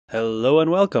Hello and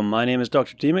welcome, my name is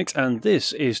Dr. Deamix and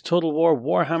this is Total War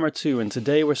Warhammer 2, and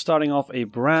today we're starting off a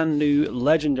brand new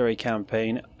legendary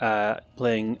campaign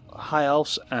playing High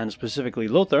Elves and specifically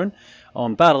Lothern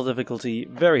on battle difficulty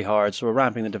very hard, so we're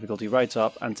ramping the difficulty right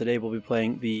up, and today we'll be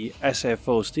playing the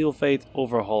SFO Steel Faith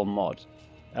Overhaul mod,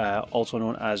 also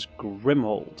known as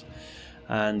Grimhold.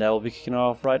 And we'll be kicking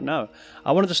off right now.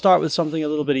 I wanted to start with something a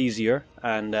little bit easier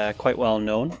and quite well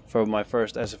known for my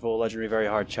first SFO Legendary Very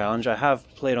Hard Challenge. I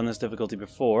have played on this difficulty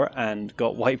before and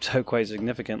got wiped out quite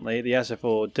significantly. The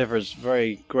SFO differs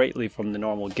very greatly from the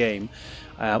normal game,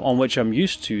 on which I'm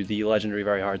used to the Legendary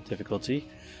Very Hard difficulty.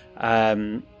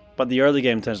 But the early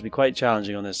game tends to be quite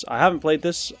challenging on this. I haven't played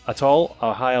this at all,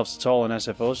 High Elves at all on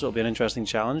SFO, so it'll be an interesting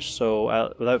challenge.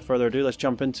 So without further ado, let's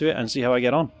jump into it and see how I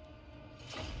get on.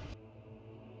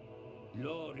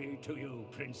 Glory to you,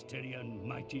 Prince Tyrion,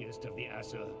 mightiest of the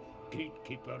Aesir,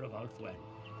 gatekeeper of Ulthuan.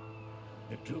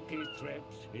 The Druki threat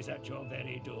is at your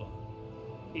very door.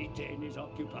 Eataine is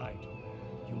occupied.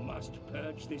 You must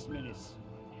purge this menace.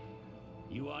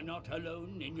 You are not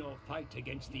alone in your fight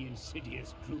against the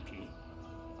insidious Druki.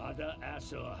 Other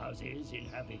Aesir houses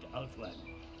inhabit Ulthuan.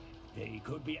 They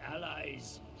could be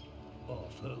allies or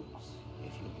foes,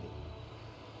 if you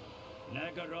will.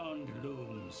 Nagarond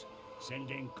looms,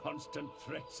 sending constant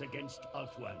threats against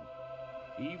Ulthuan.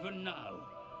 Even now,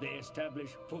 they establish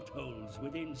footholds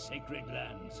within sacred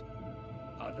lands.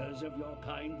 Others of your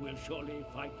kind will surely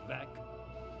fight back,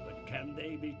 but can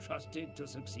they be trusted to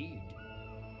succeed?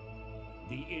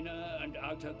 The inner and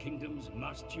outer kingdoms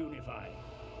must unify,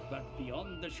 but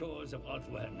beyond the shores of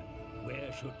Ulthuan,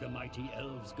 where should the mighty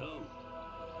elves go?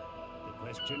 The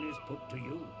question is put to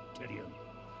you, Tyrion.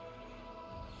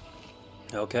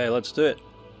 Okay, let's do it.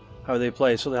 How they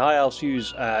play. So the High Elves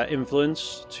use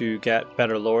influence to get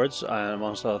better lords, and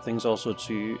amongst other things also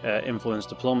to influence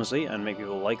diplomacy and make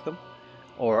people like them,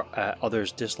 or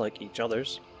others dislike each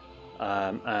others.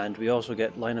 And we also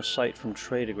get line of sight from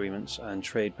trade agreements, and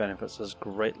trade benefits us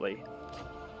greatly.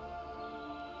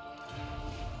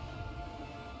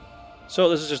 So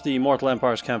this is just the Mortal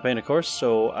Empires campaign, of course,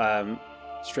 so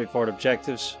straightforward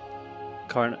objectives.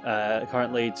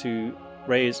 Currently to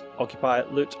raise, occupy,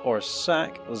 loot, or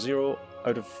sack 0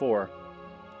 out of 4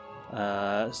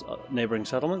 neighbouring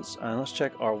settlements. And let's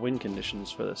check our win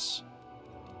conditions for this.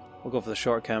 We'll go for the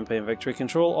short campaign victory.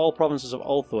 Control all provinces of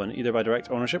Ulthuan, either by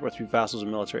direct ownership or through vassals and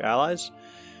military allies.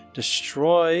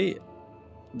 Destroy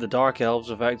the Dark Elves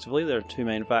effectively, there are two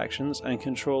main factions, and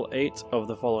control 8 of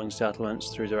the following settlements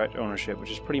through direct ownership,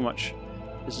 which is pretty much,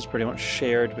 this is pretty much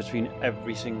shared between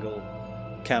every single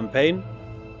campaign.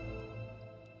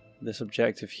 This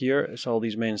objective here is all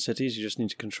these main cities. You just need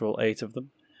to control 8 of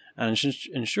them. And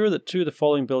ensure that 2 of the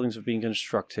following buildings have been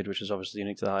constructed, which is obviously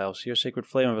unique to the High Elves here. Sacred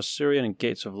Flame of Assyrian and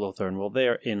Gates of Lothern. Well, they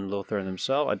are in Lothern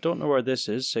themselves. I don't know where this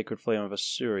is, Sacred Flame of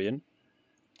Assyrian.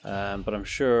 But I'm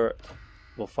sure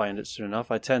we'll find it soon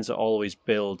enough. I tend to always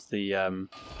build the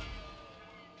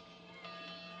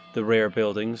rare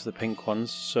buildings, the pink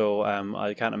ones. So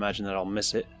I can't imagine that I'll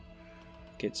miss it.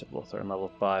 Gates of Lothern,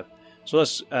 level 5. So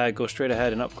let's go straight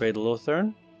ahead and upgrade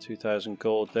Lothern. 2,000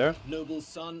 gold there. Noble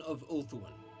son of Ulthuan.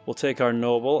 We'll take our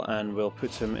noble and we'll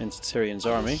put him into Tyrion's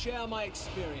army. Share my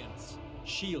experience.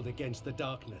 Shield against the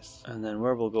darkness. And then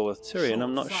where we'll go with Tyrion,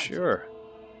 I'm not sure.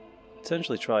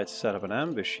 Potentially try to set up an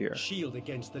ambush here. Shield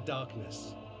against the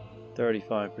darkness.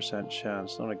 35%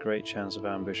 chance. Not a great chance of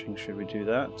ambushing. Should we do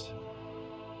that?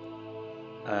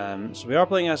 So we are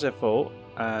playing SFO,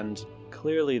 and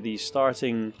clearly the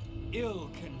starting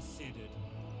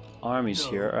armies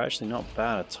here are actually not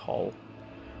bad at all.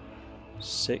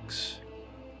 6.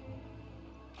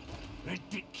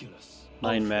 Ridiculous.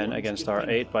 9 men against our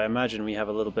 8, but I imagine we have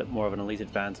a little bit more of an elite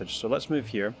advantage. So let's move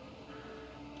here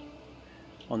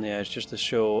on the edge just to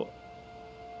show,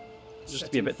 just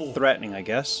to be a bit threatening, I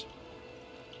guess.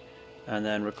 And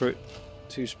then recruit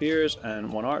 2 spears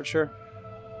and 1 archer.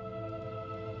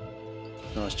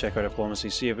 Now let's check our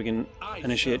diplomacy, see if we can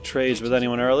initiate trades with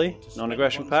anyone early.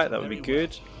 Non-aggression pact, that would be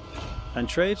good. And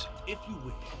trade?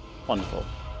 Wonderful.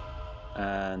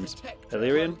 And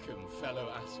Illyrian?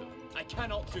 I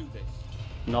cannot do this.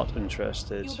 Not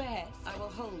interested. Your behest, I will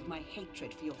hold my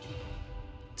hatred for your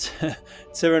people.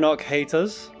 Tyrion hate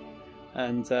us,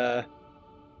 and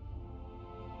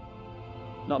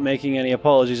not making any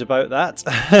apologies about that.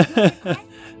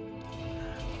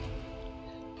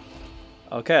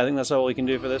 Okay, I think that's all we can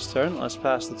do for this turn. Let's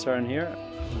pass the turn here.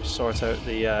 We'll sort out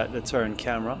the turn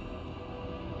camera.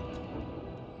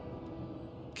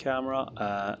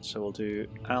 So we'll do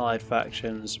allied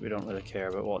factions. We don't really care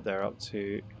about what they're up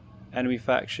to. Enemy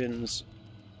factions.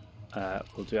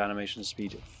 We'll do animation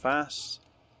speed fast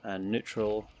and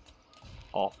neutral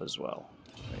off as well.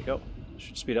 There you go.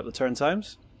 Should speed up the turn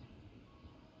times.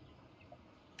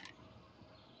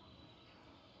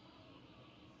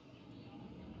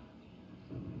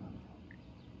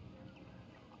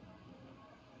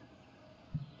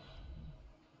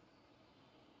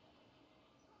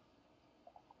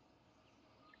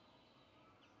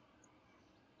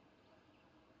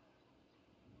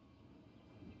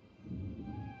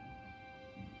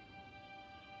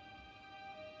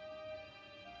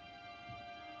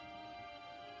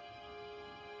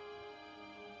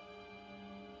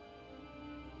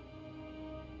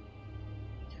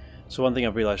 So one thing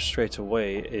I've realised straight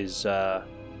away is sorry,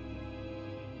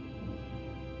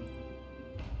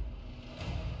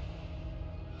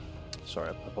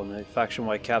 up on the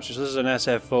faction-wide capture. So this is an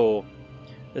SFO.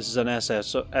 This is an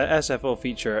SFO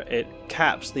feature. It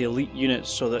caps the elite units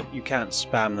so that you can't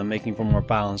spam them, making for more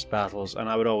balanced battles. And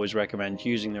I would always recommend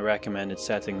using the recommended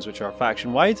settings, which are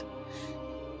faction-wide,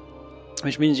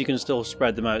 which means you can still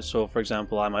spread them out. So, for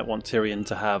example, I might want Tyrion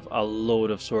to have a load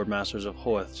of Swordmasters of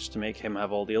Hoth, just to make him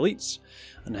have all the elites,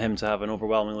 and him to have an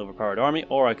overwhelmingly overpowered army,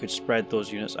 or I could spread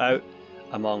those units out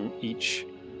among each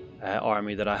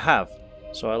army that I have.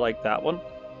 So I like that one.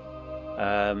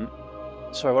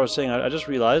 Sorry, what I was saying, I just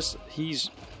realised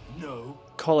he's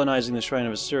colonizing the Shrine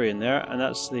of Asuryan there, and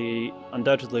that's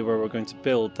undoubtedly where we're going to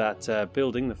build that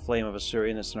building, the Flame of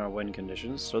Asuryan. That's in our win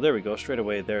conditions. So there we go, straight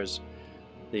away there's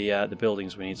the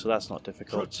buildings we need, so that's not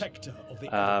difficult.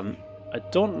 I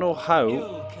don't know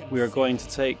how we are going to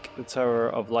take the Tower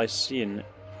of Lycian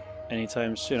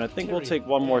anytime soon. I think we'll take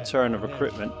one more turn of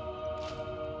recruitment.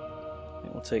 I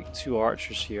think we'll take 2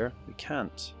 archers here. We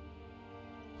can't.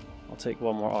 I'll take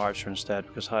 1 more archer instead,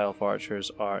 because high elf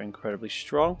archers are incredibly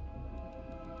strong.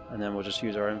 And then we'll just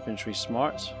use our infantry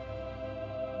smartly.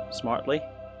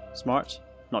 Smart?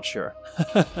 Not sure.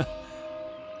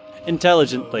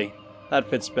 Intelligently. That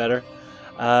fits better.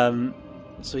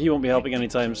 So he won't be helping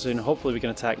anytime soon. Hopefully we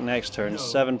can attack next turn.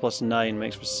 7 plus 9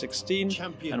 makes for 16.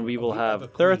 And we will have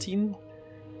 13.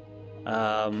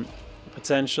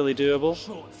 Potentially doable.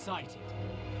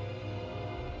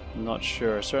 I'm not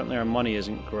sure. Certainly our money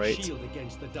isn't great. You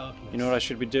know what I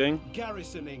should be doing?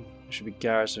 Garrisoning. I should be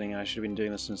garrisoning, and I should have been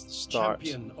doing this since the start.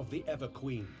 Champion of the Ever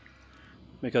Queen.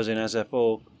 Because in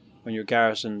SFO, when you're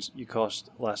garrisons, you cost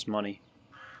less money.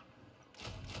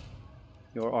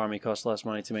 Your army costs less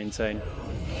money to maintain.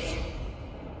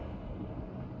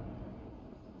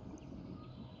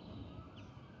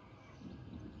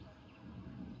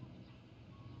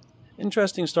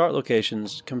 Interesting start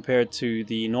locations compared to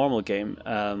the normal game,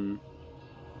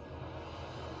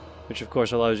 which of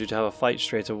course allows you to have a fight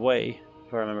straight away,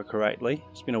 if I remember correctly.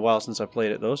 It's been a while since I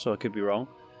played it though, so I could be wrong.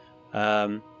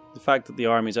 The fact that the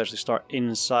armies actually start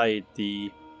inside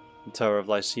the Tower of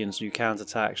Lycian, so you can't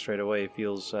attack straight away,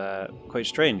 feels quite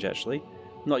strange actually.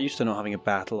 I'm not used to not having a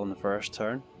battle on the first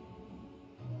turn.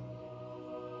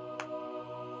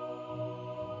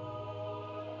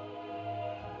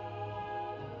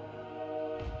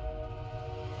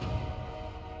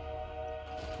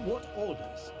 What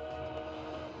orders?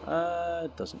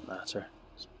 It doesn't matter.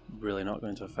 It's really not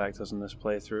going to affect us in this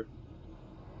playthrough.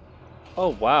 Oh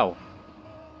wow!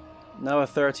 Now a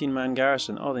 13-man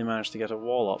garrison. Oh, they managed to get a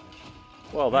wall up.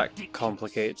 Well, that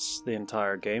complicates the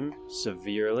entire game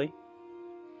severely.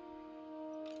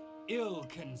 Ill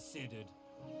considered.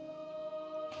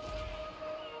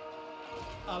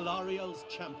 Alariel's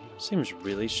champion. Seems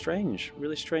really strange.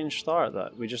 Really strange start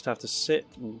that. We just have to sit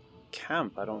and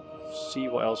camp. I don't see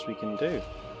what else we can do.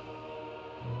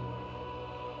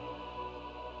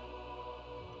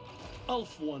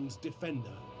 Ulthuan's defender.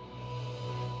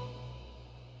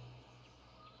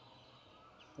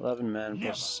 11 men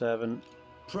plus 7.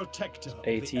 Protector.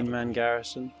 18-man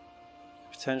garrison.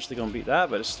 Potentially going to beat that,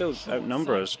 but it still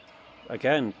outnumber us.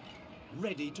 Again.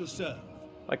 Ready to serve.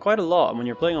 Like quite a lot. And when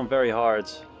you're playing on very hard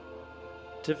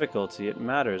difficulty, it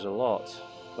matters a lot.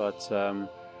 But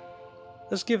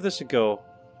let's give this a go.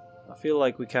 I feel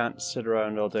like we can't sit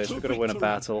around all day, so we've got to win a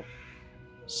battle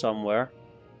somewhere.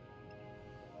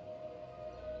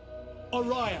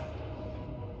 Orion.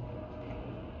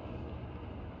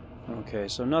 Okay,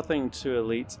 so nothing too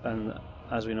elite, and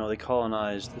as we know, they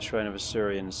colonized the Shrine of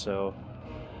Asuryan, so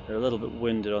they're a little bit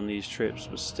winded on these trips,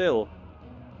 but still,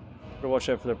 gotta watch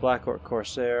out for their Black Orc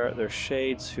Corsair, their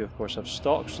Shades, who of course have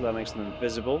stocks, so that makes them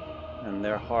invisible, and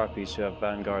their Harpies, who have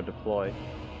Vanguard deploy.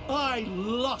 I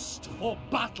lust for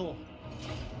battle.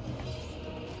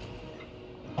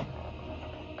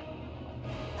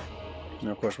 And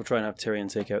of course, we'll try and have Tyrion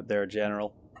take out their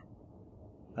general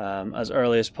as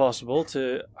early as possible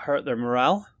to hurt their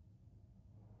morale.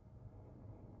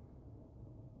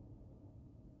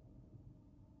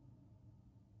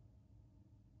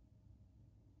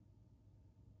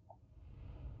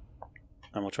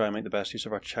 And we'll try and make the best use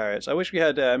of our chariots. I wish we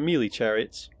had melee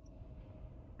chariots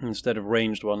instead of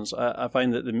ranged ones. I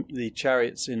find that the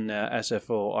chariots in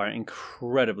SFO are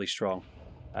incredibly strong.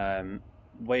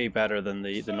 Way better than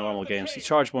the normal games. The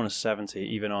charge bonus 70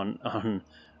 even on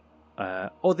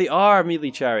oh, they are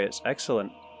melee chariots.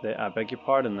 Excellent. I beg your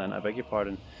pardon then. I beg your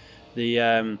pardon.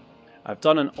 I've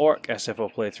done an Orc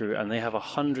SFO playthrough and they have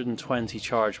 120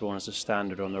 charge bonus as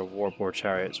standard on their warboard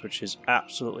chariots, which is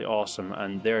absolutely awesome,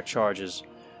 and their charges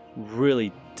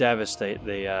really devastate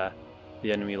the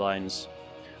enemy lines.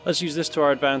 Let's use this to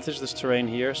our advantage, this terrain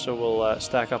here, so we'll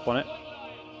stack up on it.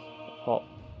 Pop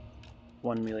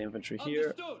one melee infantry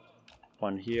here,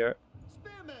 one here,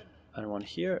 and one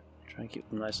here. Try and keep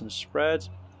them nice and spread.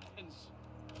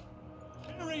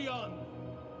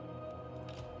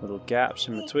 Little gaps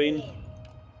in between.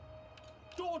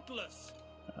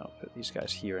 I'll put these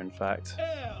guys here, in fact.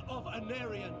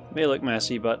 It may look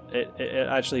messy, but it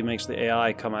actually makes the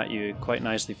AI come at you quite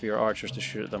nicely for your archers to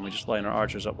shoot at them. We just line our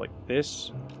archers up like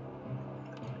this.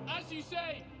 As you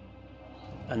say.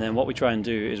 And then what we try and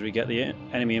do is we get the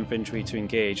enemy infantry to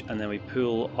engage, and then we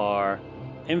pull our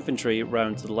infantry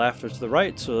round to the left or to the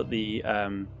right so that the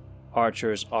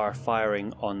archers are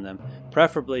firing on them.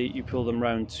 Preferably you pull them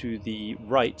round to the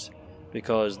right,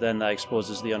 because then that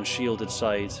exposes the unshielded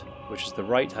side, which is the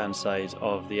right hand side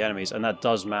of the enemies, and that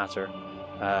does matter.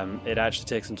 It actually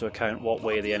takes into account what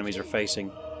way the enemies are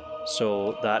facing,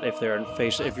 so that if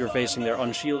you're facing their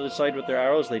unshielded side with their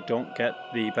arrows, they don't get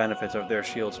the benefit of their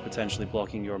shields potentially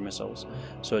blocking your missiles.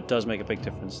 So it does make a big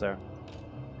difference there.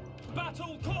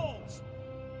 Battle calls.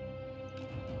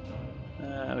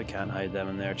 We can't hide them,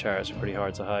 and their chariots are pretty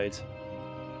hard to hide.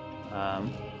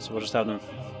 So we'll just have them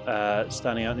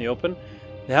standing out in the open.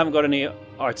 They haven't got any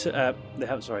They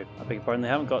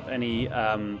haven't got any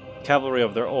cavalry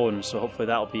of their own, so hopefully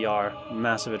that'll be our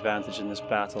massive advantage in this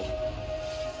battle.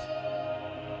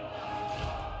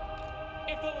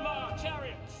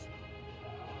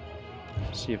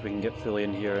 See if we can get fully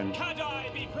in here and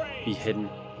be hidden.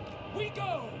 We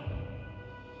go.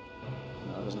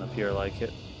 No, it doesn't appear like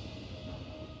it.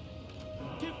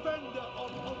 Defender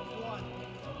of Ulthuan.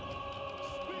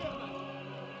 Spearman.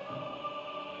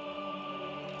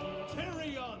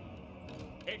 Tyrion.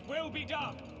 It will be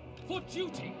done. For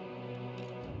duty.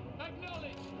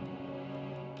 Acknowledge.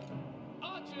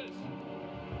 Archers.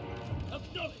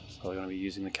 Acknowledge. Probably going to be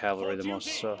using the cavalry the most,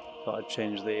 so I thought I'd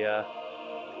change the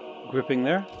gripping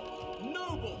there.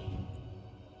 Noble.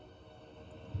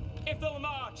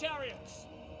 Ithilmar chariots.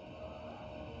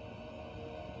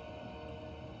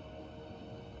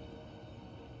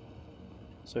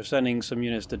 So they're sending some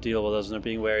units to deal with us, and they're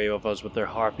being wary of us with their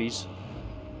harpies.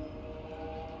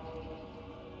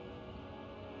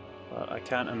 But I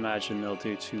can't imagine they'll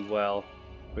do too well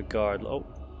regardless. Oh.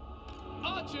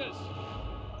 Archers.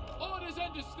 Orders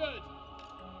understood.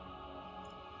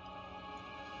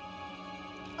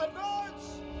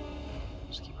 Advance.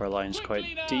 Just keep our lines quite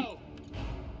deep.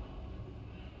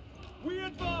 We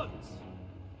advance.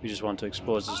 We just want to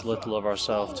expose as little of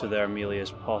ourselves to their melee as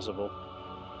possible.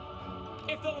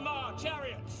 Ithilmar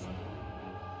chariots.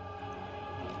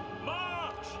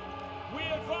 March. We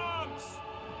advance.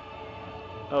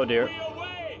 Oh dear. We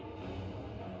away.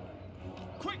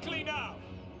 Quickly now.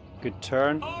 Good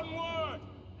turn. Onward.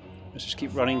 Let's just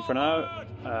keep running for now.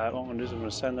 What I'm going to do is I'm going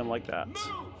to send them like that. Move.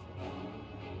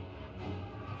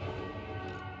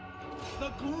 The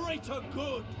greater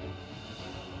good.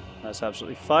 That's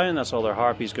absolutely fine. That's all their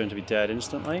harpies going to be dead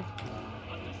instantly.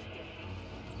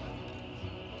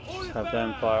 Let's have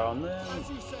them fire on them.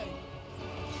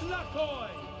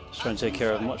 Let's try and take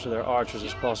care of much of their archers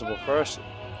as possible first.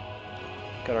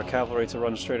 Get our cavalry to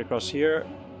run straight across here.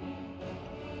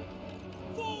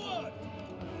 Forward.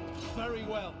 Very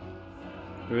well.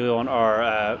 We really want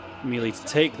our melee to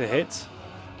take the hit.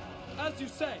 As you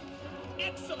say.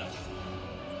 Excellent.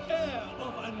 Heir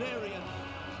of Anarian.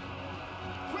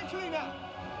 Quickly now.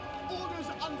 Orders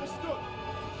understood.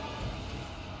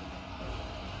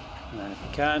 And then if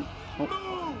we can,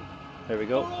 oh, there we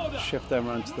go. Shift them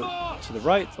around to the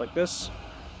right like this.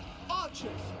 Archers.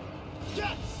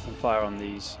 Yes. And fire on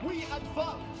these. We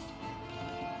advance.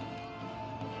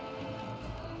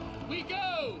 We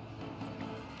go.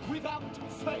 Without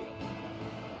fail.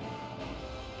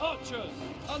 Archers.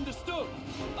 Understood.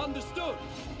 Understood.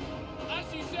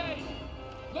 As you say.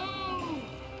 Move.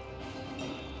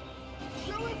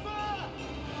 Unifer.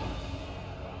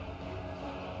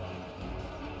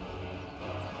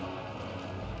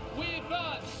 We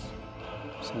advance.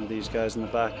 Send these guys in the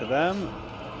back of them.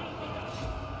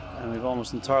 And And we've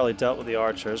almost entirely dealt with the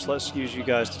archers. Let's use you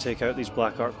guys to take out these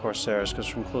Black Ark Corsairs, because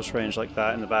from close range like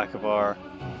that in the back of our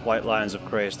White Lions of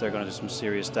Grace, they're going to do some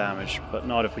serious damage. But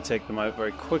not if we take them out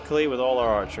very quickly with all our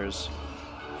archers.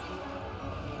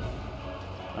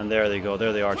 And there they go,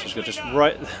 there the archers go. Just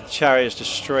right, the chariots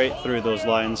just straight through those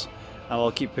lines. And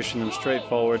we'll keep pushing them straight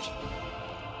forward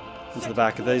into the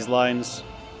back of these lines.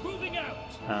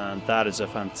 And that is a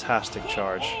fantastic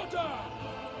charge.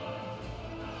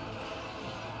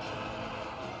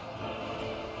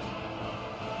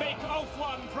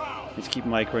 Need to keep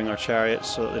microing our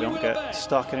chariots so that they don't get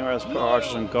stuck anywhere. Let's put our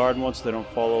archers on guard mode so they don't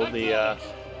follow the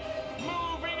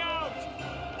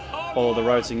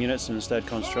routing units and instead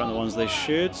concentrate on the ones they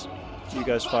should. You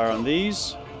guys fire on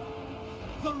these.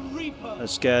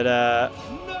 Let's get I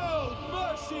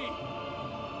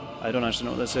don't actually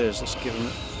know what this is. Let's give him.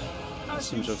 That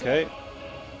seems okay.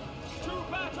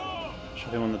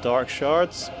 Should him on the dark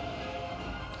shards.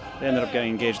 They ended up getting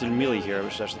engaged in melee here,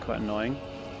 which is actually quite annoying.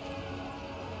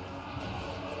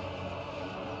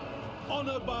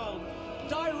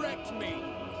 Direct me.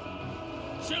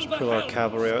 Let's pull our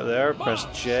cavalry out there. Press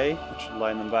J, which should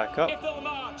line them back up.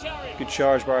 Good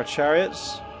charge by our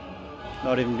chariots.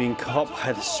 Not even being caught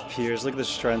by the spears. Look at the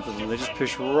strength of them. They just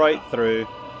push right through.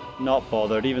 Not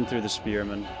bothered, even through the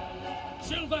spearmen.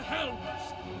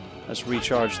 Let's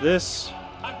recharge this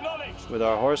with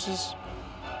our horses.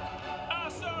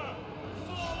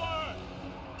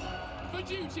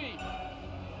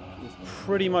 We've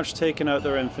pretty much taken out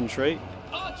their infantry.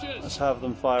 Let's have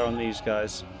them fire on these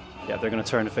guys. Yeah, they're going to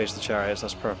turn to face the chariots.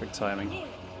 That's perfect timing.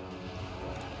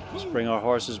 Let's bring our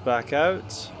horses back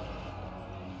out.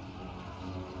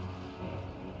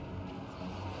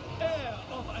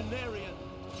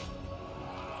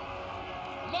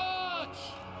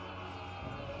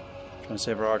 Trying to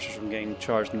save our archers from getting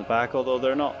charged in the back, although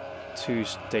they're not too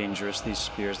dangerous, these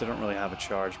spears. They don't really have a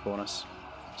charge bonus,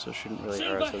 so it shouldn't really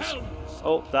hurt us.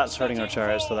 Oh, that's hurting our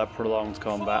chariots, so that prolonged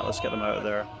combat. Let's get them out of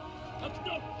there.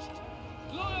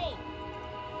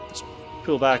 Let's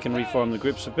pull back and reform the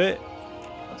groups a bit.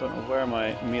 I don't know where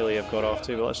my melee have got off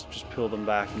to, but let's just pull them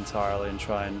back entirely and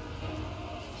try and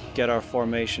get our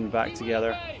formation back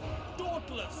together.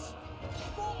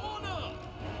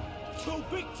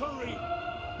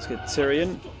 Let's get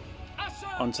Tyrion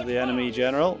onto the enemy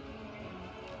general.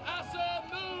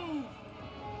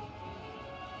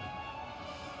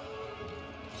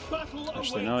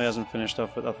 Actually, no, he hasn't finished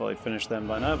off with. I thought he'd finished them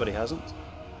by now, but he hasn't.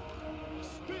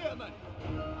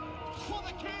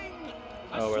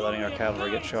 Oh, we're letting our cavalry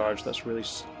get charged. That's really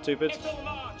stupid.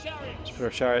 Let's put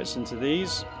our chariots into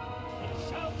these.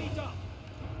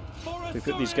 If we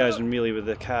put these guys in melee with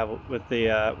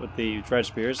the dread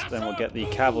spears, then we'll get the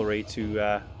cavalry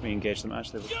to re-engage them.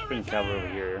 Actually, we'll bring the cavalry over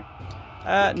here.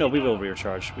 No, we will rear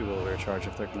charge. We will rear charge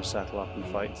if they're going to settle up and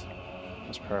fight.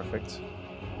 That's perfect.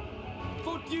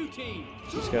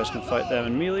 These guys can fight them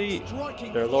in melee.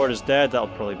 Their lord is dead. That'll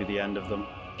probably be the end of them,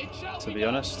 to be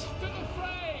honest.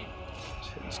 Let's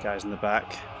hit these guys in the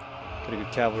back. Get a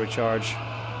good cavalry charge.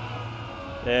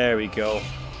 There we go.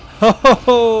 Ho ho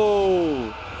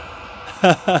ho!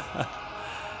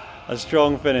 A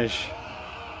strong finish.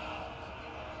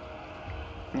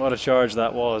 What a charge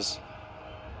that was.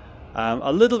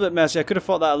 A little bit messy. I could have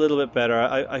fought that a little bit better.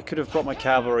 I could have brought my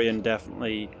cavalry in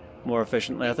definitely more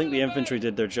efficiently. I think the infantry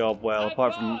did their job well.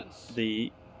 Apart from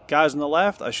the guys on the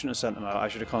left, I shouldn't have sent them out. I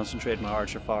should have concentrated my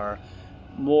archer fire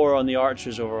more on the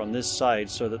archers over on this side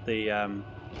so that they...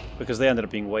 because they ended up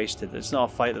being wasted. It's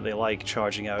not a fight that they like,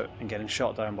 charging out and getting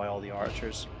shot down by all the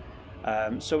archers.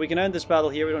 So we can end this battle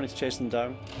here. We don't need to chase them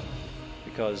down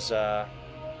because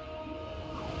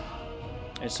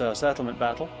it's a settlement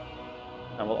battle,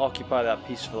 and we'll occupy that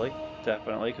peacefully,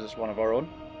 definitely, because it's one of our own.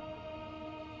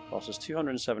 Lost us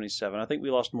 277. I think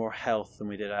we lost more health than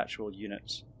we did actual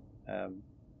units.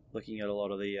 Looking at a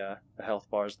lot of the health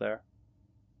bars there.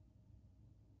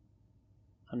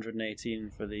 118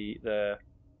 for the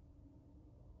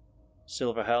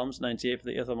Silver Helms, 98 for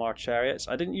the Ithilmar chariots.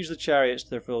 I didn't use the chariots to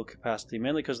their full capacity,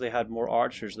 mainly because they had more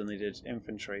archers than they did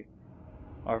infantry.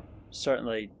 Or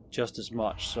certainly just as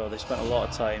much, so they spent a lot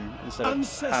of time, instead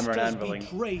of hammer and anviling,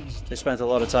 they spent a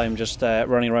lot of time just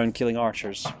running around killing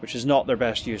archers, which is not their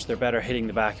best use. They're better hitting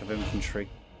the back of infantry.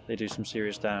 They do some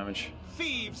serious damage.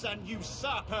 Thieves and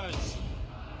usurpers!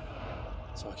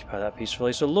 Let's occupy that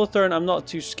peacefully. So Lothern, I'm not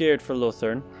too scared for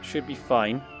Lothern. Should be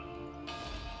fine.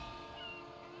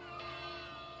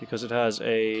 Because it has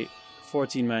a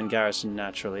 14-man garrison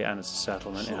naturally, and it's a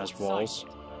settlement. It has walls.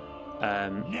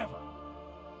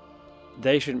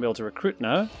 They shouldn't be able to recruit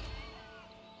now,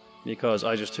 because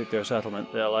I just took their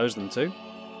settlement that allows them to.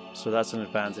 So that's an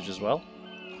advantage as well.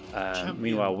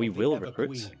 Meanwhile, we of the will Ever recruit.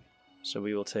 Queen. So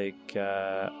we will take,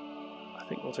 I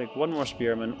think we'll take one more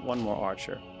spearman, one more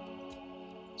archer.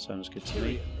 Sounds good to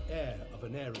me. Tyrion, heir of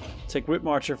an area. Take Root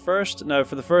Marcher first. Now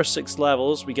for the first 6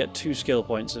 levels we get 2 skill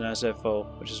points in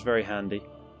SFO, which is very handy.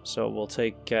 So we'll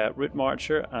take Root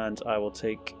Marcher, and I will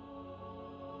take...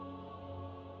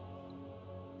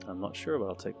 I'm not sure what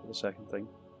I'll take for the second thing.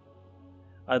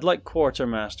 I'd like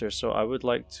Quartermaster, so I would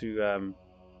like to...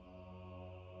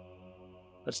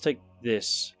 let's take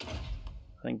this.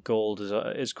 I think gold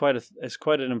is quite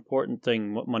an important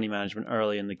thing, money management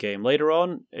early in the game. Later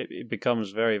on, it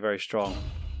becomes very, very strong,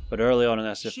 but early on in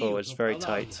SFO, it's very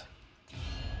tight.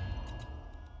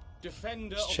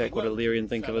 Let's check what Illyrian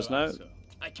think of us now.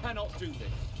 I cannot do this.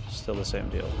 Still the same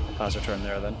deal. Pass our turn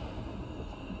there then.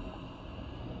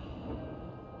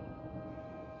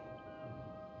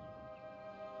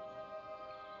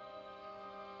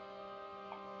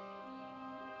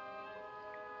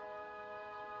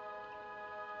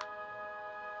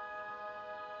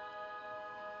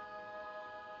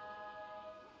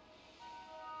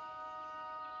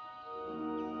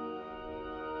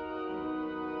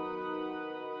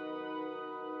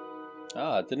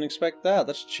 Ah, didn't expect that.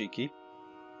 That's cheeky.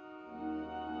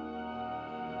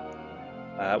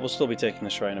 We'll still be taking the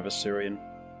Shrine of Assyrian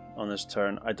on this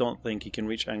turn. I don't think he can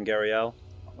reach Angariel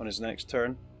on his next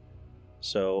turn,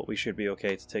 so we should be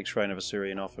okay to take Shrine of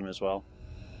Assyrian off him as well.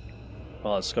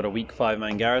 Well, it's got a weak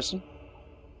 5-man garrison,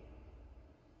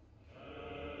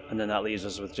 and then that leaves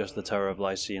us with just the Tower of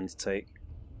Lycian to take,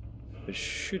 which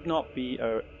should not be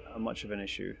a much of an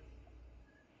issue.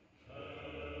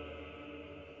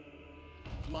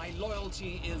 My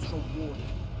loyalty is rewarded.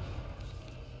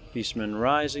 Beastmen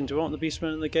Rising. Do we want the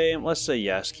Beastmen in the game? Let's say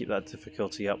yes, keep that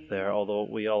difficulty up there, although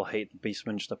we all hate the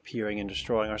Beastmen just appearing and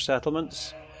destroying our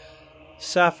settlements.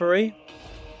 Safari.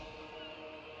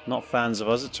 Not fans of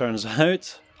us, it turns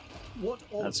out.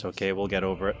 That's okay, we'll get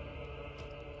over it.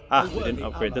 Ah, we didn't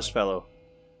upgrade this fellow.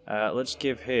 Let's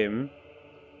give him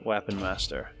Weapon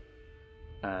Master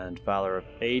and Valor of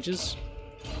Ages.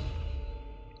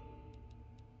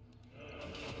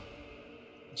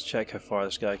 Let's check how far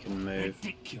this guy can move.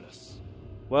 Ridiculous.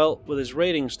 Well, with his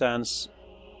raiding stance,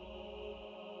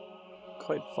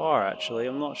 quite far actually,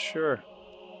 I'm not sure.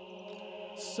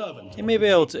 Servant. He may be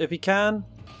able to, if he can,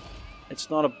 it's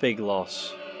not a big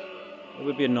loss. It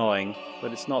would be annoying,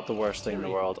 but it's not the worst thing in the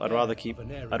world. I'd rather take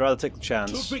the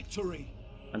chance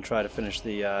and try to finish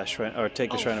the shrine, or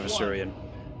take the Shrine of Assyrian.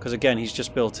 Because again, he's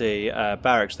just built a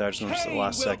barracks there, just noticed at the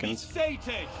last second.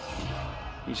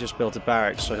 He's just built a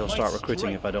barracks, so he'll start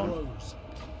recruiting if I don't,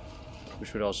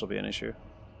 which would also be an issue.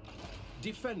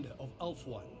 Defender of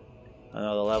Ulthuan.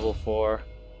 Another level for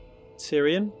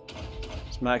Tyrion.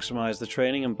 Let's maximize the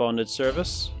training and bonded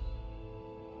service.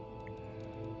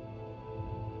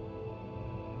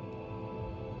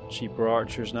 Cheaper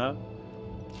archers now.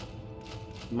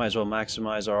 We might as well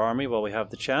maximize our army while we have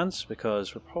the chance,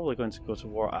 because we're probably going to go to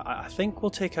war. I think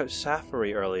we'll take out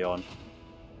Safari early on.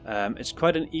 It's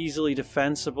quite an easily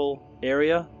defensible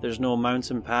area. There's no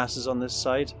mountain passes on this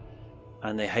side,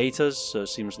 and they hate us, so it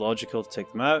seems logical to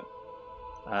take them out.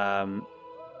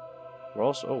 We're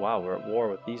also, oh wow, we're at war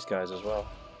with these guys as well,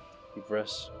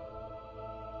 Ivris.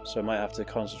 So I might have to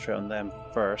concentrate on them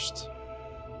first.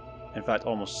 In fact,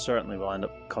 almost certainly we'll end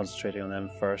up concentrating on them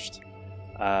first.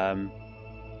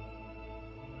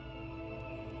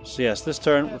 So yes, this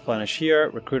turn replenish here,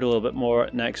 recruit a little bit more.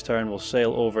 Next turn we'll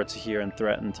sail over to here and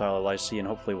threaten Tower of Lycian and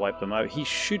hopefully wipe them out. He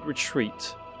should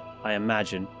retreat, I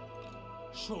imagine.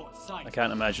 I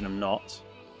can't imagine him not.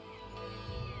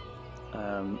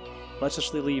 Let's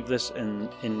actually leave this in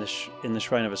the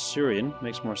Shrine of Assyrian.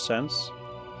 Makes more sense.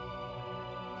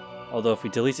 Although if we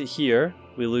delete it here,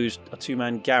 we lose a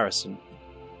 2-man garrison.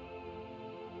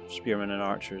 Spearmen and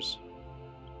archers.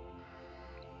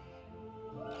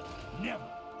 Never.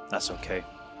 That's okay.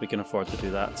 We can afford to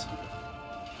do that.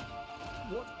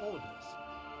 What orders?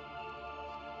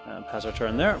 And pass our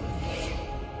turn there.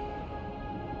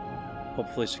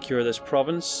 Hopefully secure this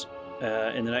province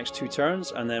in the next 2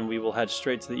 turns, and then we will head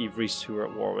straight to the Ivris who we're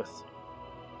at war with.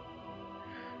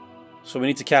 So we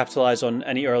need to capitalize on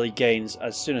any early gains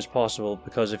as soon as possible,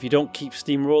 because if you don't keep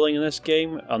steamrolling in this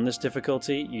game, on this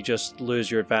difficulty, you just lose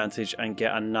your advantage and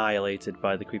get annihilated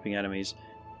by the creeping enemies.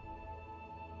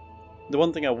 The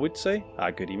one thing I would say,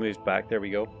 good, he moved back, there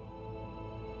we go,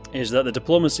 is that the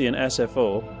diplomacy in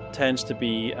SFO tends to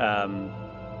be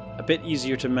a bit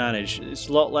easier to manage. It's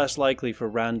a lot less likely for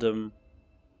random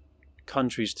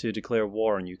countries to declare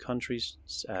war on you. Countries,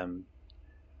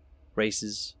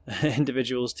 races,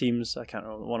 individuals, teams, I can't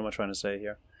remember, what am I trying to say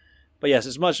here? But yes,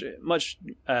 it's much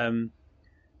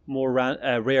more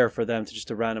rare for them to just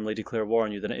to randomly declare war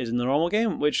on you than it is in the normal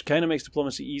game, which kind of makes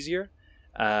diplomacy easier.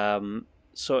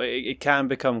 So it can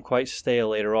become quite stale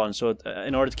later on. So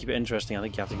in order to keep it interesting, I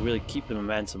think you have to really keep the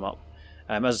momentum up.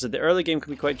 As I said, the early game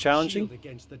can be quite challenging,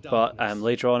 but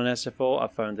later on in SFO, I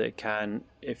found that it can,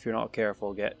 if you're not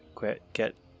careful,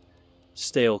 get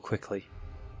stale quickly.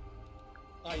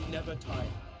 I never tire.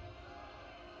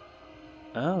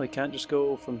 Oh, we can't just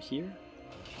go from here?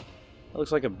 That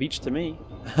looks like a beach to me.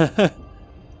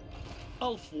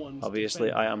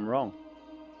 Obviously, I am wrong.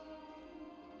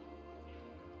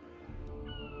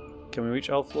 Can we reach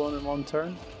Ulthuan in one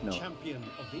turn? No. Champion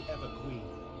of the Ever Queen.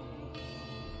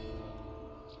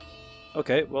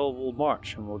 Okay, well, we'll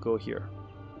march and we'll go here.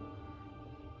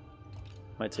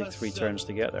 Might take 3 turns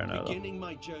to get there now, though. Beginning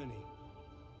my journey.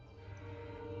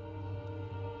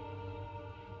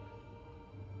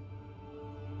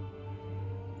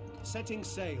 Setting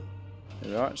sail.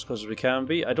 There we are, as close as we can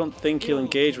be. I don't think he'll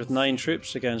engage with 9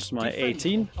 troops against my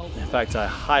Eataine. In fact, I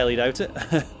highly doubt it.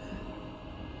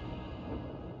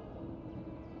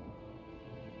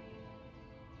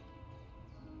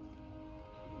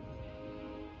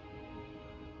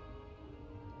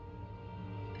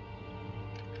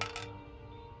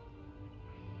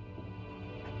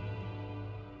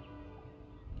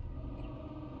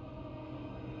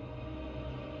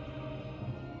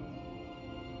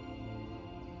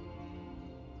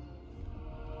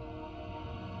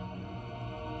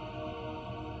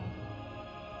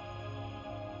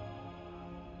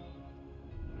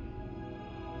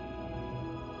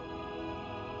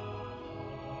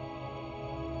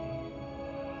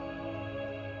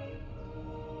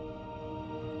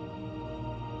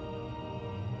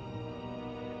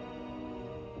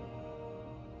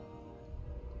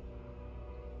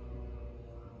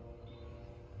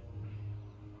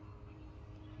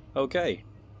 Okay,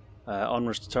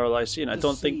 onwards to Tower Lyceum. I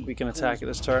don't think we can attack it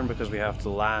this turn because we have to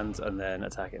land and then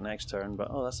attack it next turn, but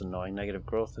oh, that's annoying. Negative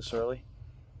growth this early.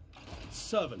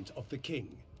 Servant of the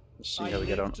king. Let's see how we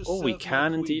get on. Oh, we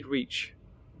can indeed reach.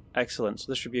 Excellent,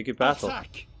 so this should be a good battle.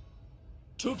 Attack!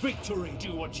 To victory!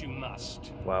 Do what you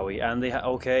must. Wowie, and they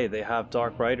okay, they have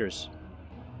Dark Riders.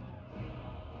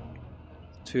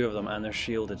 2 of them, and they're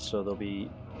shielded, so they'll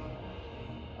be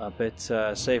a bit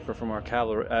safer from our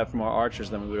cavalry, from our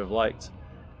archers than we would have liked.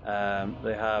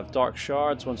 They have Dark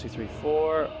Shards 1, 2, 3,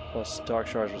 4, plus Dark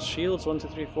Shards with shields 1, 2,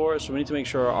 3, 4. So we need to make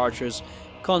sure our archers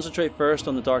concentrate first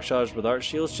on the Dark Shards without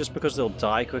shields, just because they'll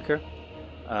die quicker.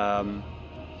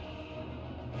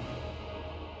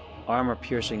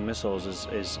 Armor-piercing missiles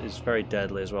is very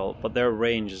deadly as well, but their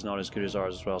range is not as good as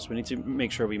ours as well. So we need to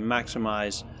make sure we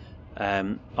maximize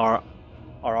our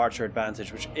archer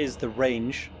advantage, which is the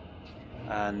range.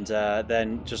 And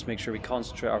then just make sure we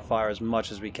concentrate our fire as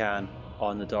much as we can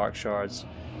on the Dark Shards,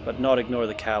 but not ignore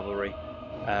the cavalry.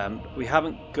 We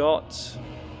haven't got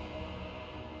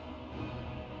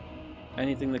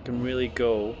anything that can really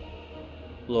go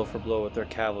blow for blow with their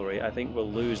cavalry. I think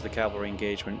we'll lose the cavalry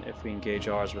engagement if we engage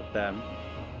ours with them,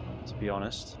 to be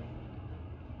honest.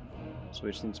 So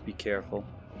we just need to be careful.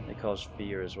 They cause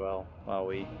fear as well. Wow,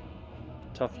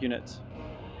 tough unit.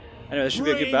 Anyway, this should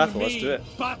be a good battle. Let's do it.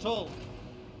 Battle!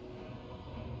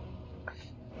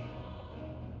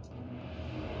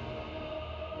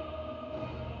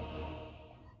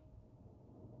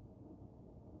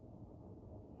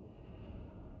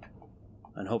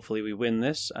 And hopefully we win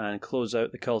this and close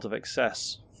out the Cult of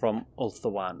Excess from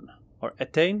Ulthuan. Or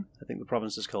Etaine? I think the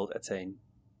province is called Etaine.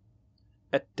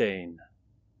 Etaine.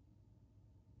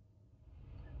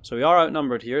 So we are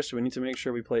outnumbered here, so we need to make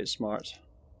sure we play it smart.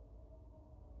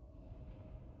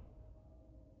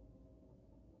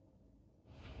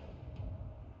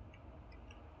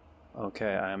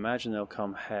 Okay, I imagine they'll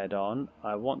come head on.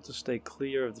 I want to stay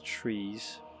clear of the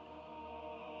trees.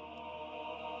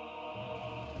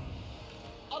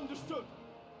 Understood.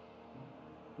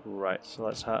 Right, so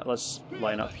let's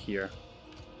line up here.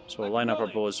 So we'll line up our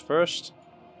bows first,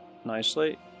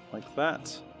 nicely, like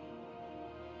that.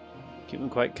 Keep them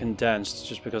quite condensed,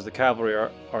 just because the cavalry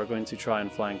are going to try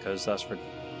and flank us, that's for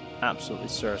absolutely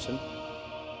certain.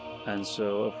 And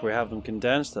so if we have them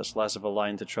condensed, that's less of a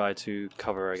line to try to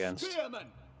cover against. Spearman.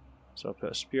 So I'll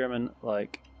put a spearman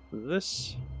like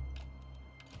this,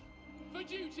 For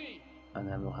duty. and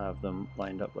then we'll have them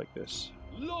lined up like this.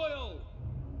 Loyal.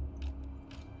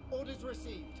 Orders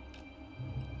received.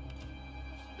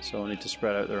 So we'll need to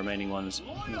spread out the remaining ones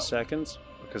in a second,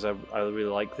 because I really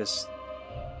like this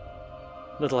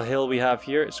little hill we have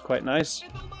here. It's quite nice.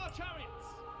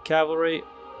 Cavalry,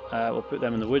 we'll put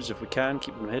them in the woods if we can,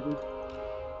 keep them hidden.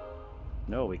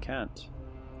 No, we can't.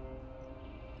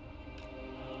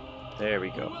 There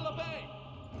we go.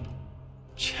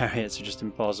 Chariots are just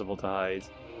impossible to hide.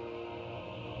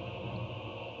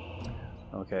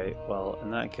 Okay, well,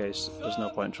 in that case, there's no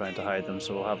point trying to hide them,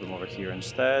 so we'll have them over here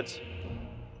instead.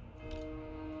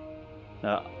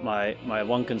 Now, my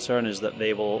one concern is that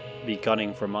they will be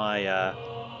gunning for my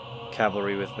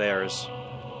cavalry with theirs.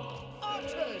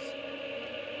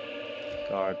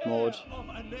 Guard mode.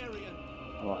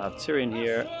 And we'll have Tyrion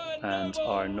here and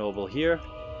our noble here.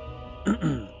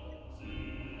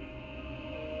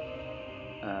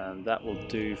 And that will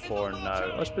do for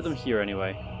now. Let's put them here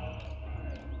anyway.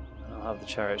 I'll have the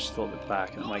chariots still at the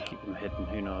back, and it might keep them hidden,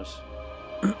 who knows.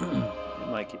 It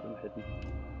might keep them hidden.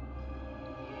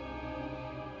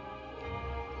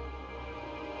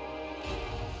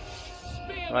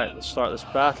 Right, let's start this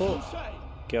battle.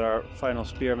 Get our final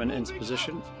spearmen into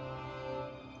position.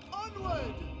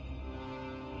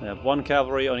 They have one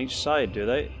cavalry on each side, do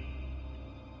they?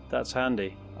 That's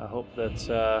handy. I hope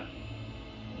that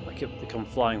they come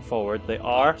flying forward. They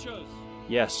are.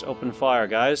 Yes, open fire,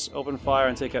 guys. Open fire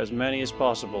and take out as many as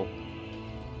possible.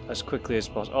 As quickly as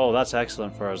possible. Oh, that's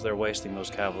excellent for us. They're wasting those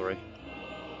cavalry.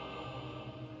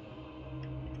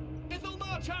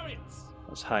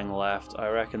 Let's hang left. I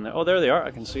reckon that. Oh, there they are.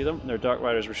 I can see them. They're Dark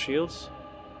Riders with shields.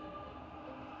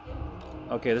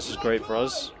 Okay, this is great for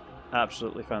us.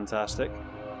 Absolutely fantastic.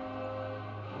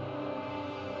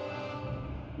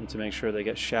 Need to make sure they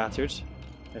get shattered,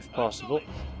 if possible.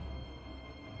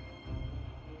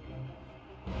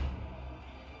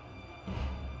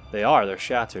 They are. They're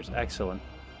shattered. Excellent.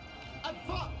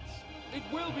 It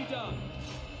will be done.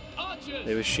 Archers.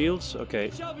 They with shields? Okay.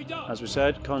 As we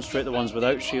said, concentrate the ones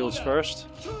without shields first.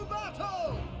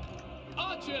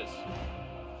 Archers.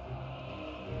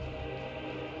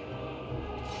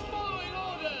 Following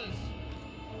orders.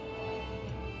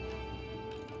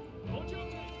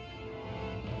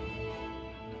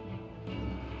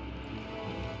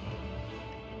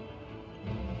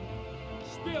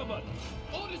 Spearman.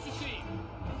 Orders received.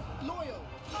 Loyal.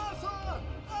 Arthur!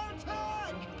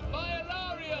 Attack! By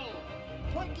Ilariel.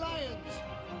 White Lions!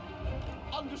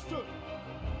 Understood.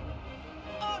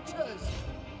 Archers!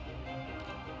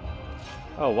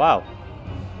 Oh, wow.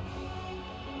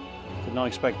 Did not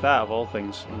expect that, of all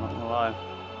things. I'm not gonna lie.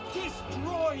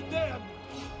 Destroy them!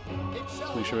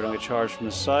 Make sure we don't get charged from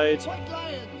the side. White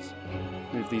Lions!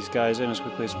 Move these guys in as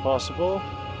quickly as possible.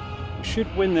 We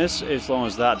should win this as long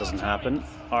as that doesn't happen.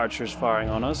 Archers firing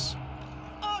on us.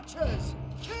 Archers!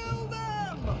 Kill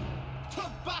them!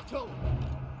 To battle!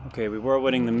 Okay, we were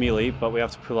winning the melee, but we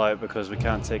have to pull out because we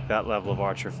can't take that level of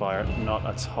archer fire. Not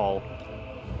at all.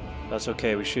 That's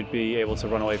okay, we should be able to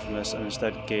run away from this and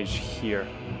instead engage here.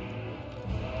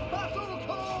 Battle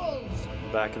calls!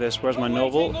 Back of this. Where's my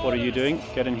noble? What are you doing?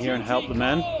 Get in here and help the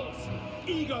men.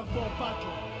 Eager for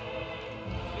battle!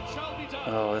 It shall be done.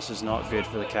 Oh, this is not good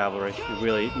for the cavalry. We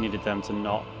really needed them to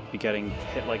not be getting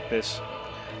hit like this.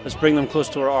 Let's bring them close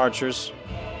to our archers.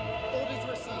 Orders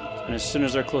received. And as soon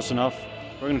as they're close enough,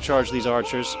 we're going to charge these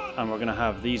archers, and we're going to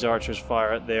have these archers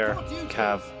fire at their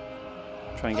cav.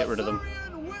 Try and get rid of them.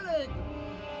 Assyrian willing!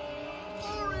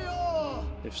 Warrior!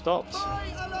 They've stopped. By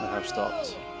They have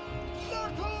stopped.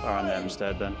 Ilariel! Fire on them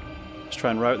instead then. Let's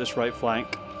try and rout this right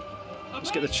flank.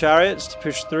 Let's get the chariots to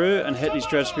push through and hit these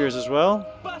dread spears as well.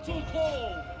 Battle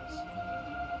calls.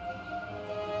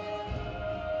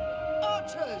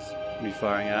 Archers! What are you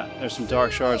firing at? There's some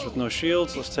dark shards with no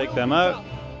shields. Let's take them out.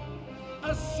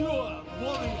 Assure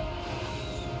warrior.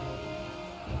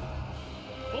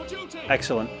 For duty.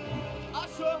 Excellent.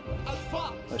 Assure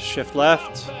advance. Let's shift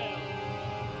left.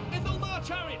 Ithelmar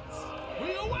chariots.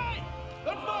 We away.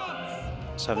 Advance.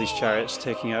 Let's have these chariots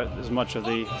taking out as much of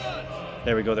the...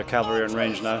 There we go, their cavalry are in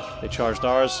range now. They charged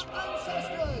ours.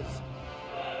 Ancestors!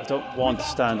 I don't want to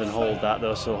stand and hold that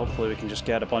though, so hopefully we can just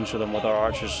get a bunch of them with our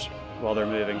archers while they're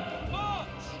moving. March.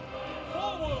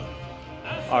 Forward.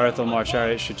 Our Ethelmar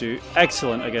chariots should do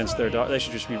excellent against their dark. They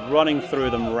should just be running through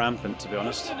them rampant, to be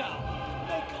honest.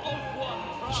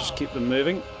 Let's just keep them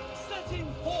moving. Setting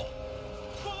forth.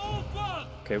 Forward.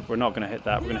 Okay, we're not going to hit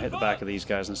that. We're going to hit the back of these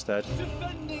guys instead.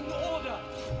 Defending order.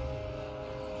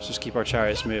 Let's just keep our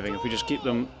chariots moving. If we just keep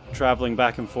them travelling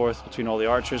back and forth between all the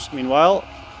archers. Meanwhile,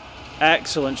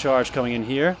 excellent charge coming in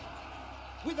here.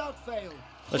 Without fail.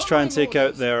 Let's try and take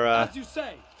out their As you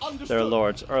say. their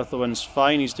lords. Ulthuan's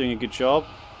fine. He's doing a good job.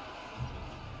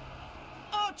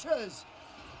 Archers!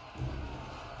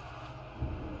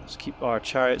 Let's keep our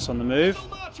chariots on the move.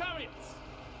 Ithelmar chariots.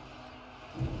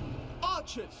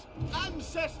 Archers!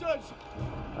 Ancestors!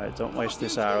 Alright, don't waste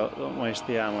this arrow. Don't waste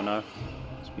the ammo now.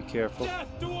 Let's be careful. Death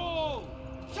to all.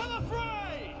 To the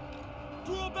fray.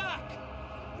 Draw back.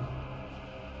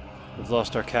 We've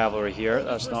lost our cavalry here.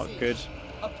 That's not good.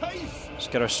 Let's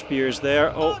get our spears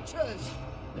there. Oh,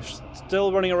 they're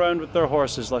still running around with their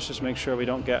horses. Let's just make sure we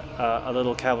don't get a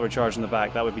little cavalry charge in the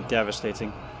back. That would be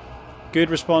devastating. Good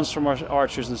response from our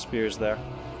archers and spears there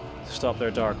to stop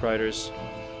their Dark Riders.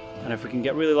 And if we can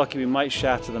get really lucky, we might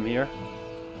shatter them here.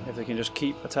 If they can just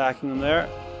keep attacking them there.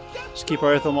 Just keep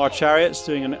our Ulthuan chariots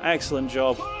doing an excellent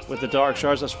job with the Dark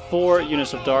Shards. That's 4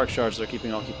 units of Dark Shards they're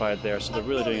keeping occupied there, so they're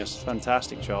really doing a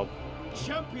fantastic job.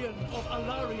 Champion of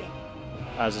Alaria.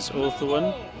 As is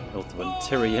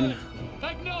Tyrion.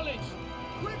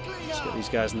 Let's get these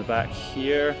guys in the back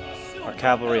here. Our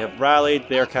cavalry have rallied,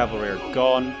 their cavalry are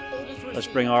gone. Let's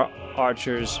bring our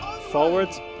archers forward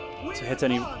to hit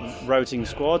any routing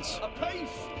squads.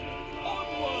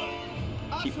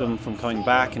 Keep them from coming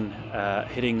back and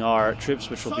hitting our troops,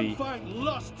 which will be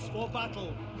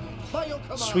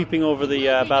sweeping over the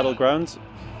battleground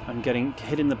and getting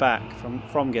hit in the back,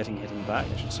 from getting hit in the back,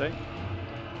 I should say.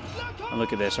 And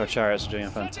look at this, our chariots are doing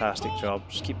a fantastic job.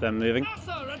 Just keep them moving.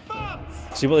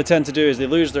 See, what they tend to do is they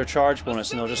lose their charge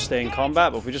bonus and they'll just stay in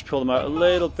combat, but if we just pull them out a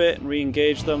little bit and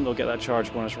re-engage them, they'll get that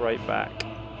charge bonus right back.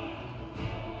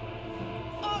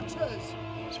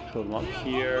 Let's pull them up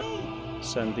here.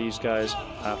 Send these guys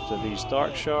after these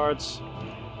Dark Shards.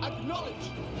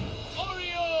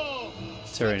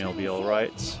 Tyrion will be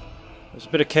alright. There's a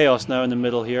bit of chaos now in the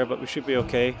middle here, but we should be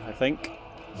okay, I think.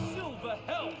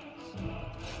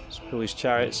 Let's pull these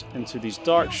chariots into these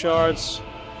Dark Shards.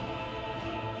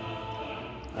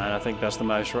 And I think that's the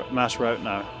mass route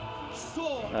now.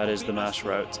 That is the mass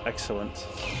route. Excellent.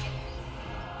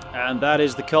 And that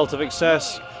is the Cult of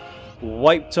Excess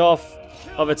wiped off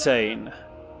of Etaine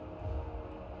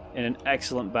in an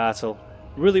excellent battle.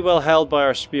 Really well held by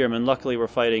our spearmen. Luckily we're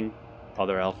fighting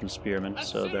other elfin spearmen,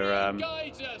 so they're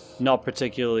not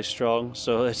particularly strong.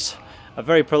 So it's a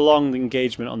very prolonged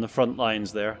engagement on the front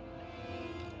lines there.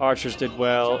 Archers did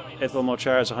well. Ulthuan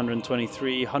chariots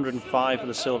 123, 105 for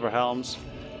the silver helms.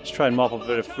 Let's try and mop up a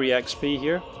bit of free XP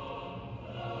here.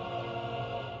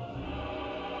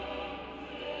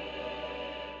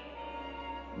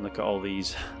 And look at all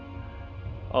these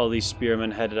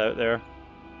spearmen headed out there.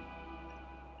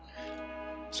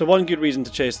 So one good reason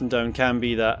to chase them down can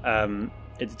be that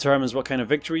it determines what kind of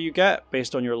victory you get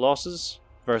based on your losses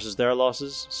versus their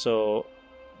losses. So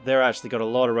they're actually got a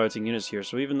lot of routing units here.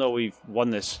 So even though we've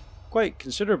won this quite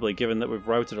considerably, given that we've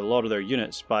routed a lot of their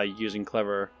units by using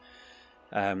clever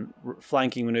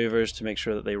flanking maneuvers to make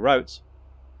sure that they rout,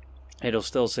 it'll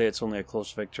still say it's only a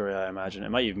close victory, I imagine. It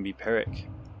might even be Pyrrhic.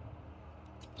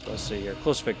 So let's see here,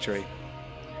 close victory.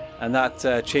 And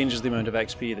that changes the amount of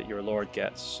XP that your lord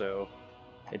gets, so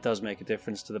it does make a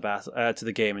difference to the battle, to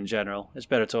the game in general. It's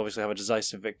better to obviously have a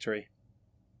decisive victory.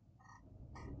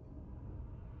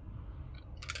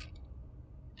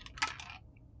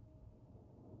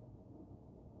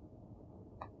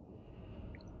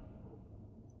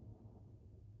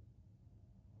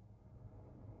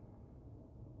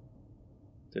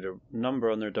 Did a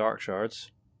number on their Dark Shards,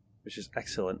 which is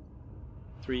excellent.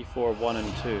 3, 4, 1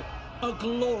 and 2. A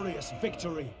glorious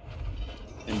victory.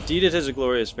 Indeed it is a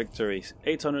glorious victory.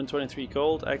 823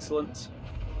 gold, excellent.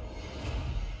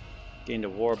 Gained a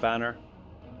war banner.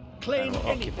 And we'll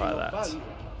occupy that.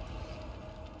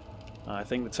 I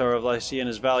think the Tower of Lycian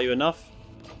is value enough.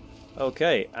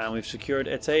 Okay, and we've secured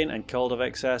Eataine and Cult of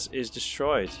Excess is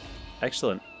destroyed.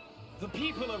 Excellent. The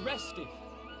people are restive.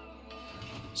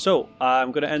 So,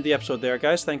 I'm going to end the episode there,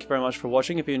 guys. Thank you very much for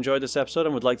watching. If you enjoyed this episode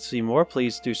and would like to see more,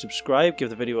 please do subscribe, give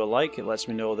the video a like. It lets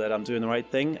me know that I'm doing the right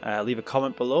thing. Leave a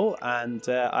comment below, and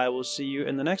I will see you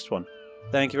in the next one.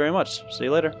 Thank you very much. See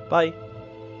you later. Bye.